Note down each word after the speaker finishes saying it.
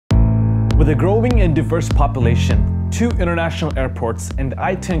With a growing and diverse population, 2 international airports, and the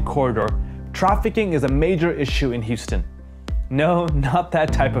I-10 corridor, trafficking is a major issue in Houston. No, not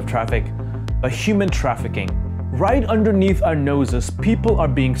that type of traffic, but human trafficking. Right underneath our noses, people are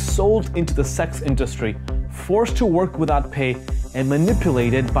being sold into the sex industry, forced to work without pay, and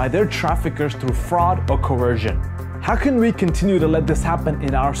manipulated by their traffickers through fraud or coercion. How can we continue to let this happen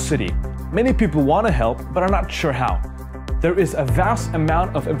in our city? Many people want to help, but are not sure how. There is a vast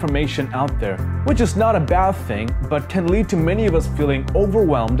amount of information out there, which is not a bad thing, but can lead to many of us feeling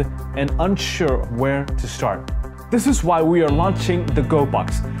overwhelmed and unsure where to start. This is why we are launching the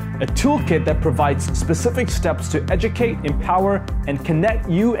GoBox, a toolkit that provides specific steps to educate, empower, and connect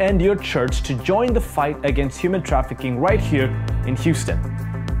you and your church to join the fight against human trafficking right here in Houston.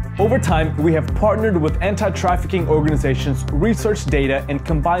 Over time, we have partnered with anti-trafficking organizations, researched data, and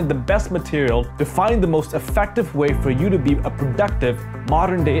combined the best material to find the most effective way for you to be a productive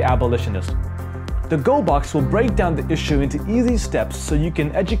modern-day abolitionist. The GoBox will break down the issue into easy steps so you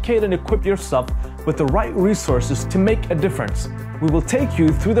can educate and equip yourself with the right resources to make a difference. We will take you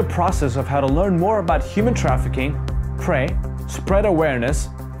through the process of how to learn more about human trafficking, pray, spread awareness,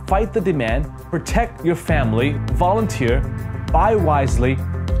 fight the demand, protect your family, volunteer, buy wisely,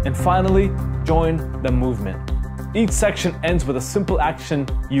 and finally, join the movement. Each section ends with a simple action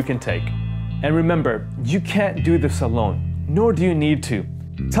you can take. And remember, you can't do this alone, nor do you need to.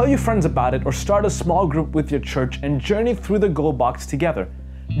 Tell your friends about it or start a small group with your church and journey through the GoBox together.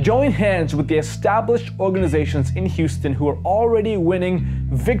 Join hands with the established organizations in Houston who are already winning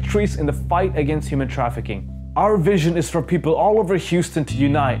victories in the fight against human trafficking. Our vision is for people all over Houston to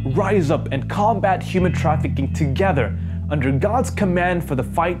unite, rise up, and combat human trafficking together under God's command for the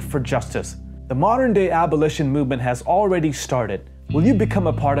fight for justice. The modern-day abolition movement has already started. Will you become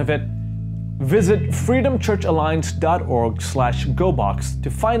a part of it? Visit freedomchurchalliance.org/GoBox to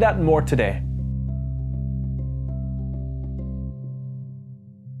find out more today.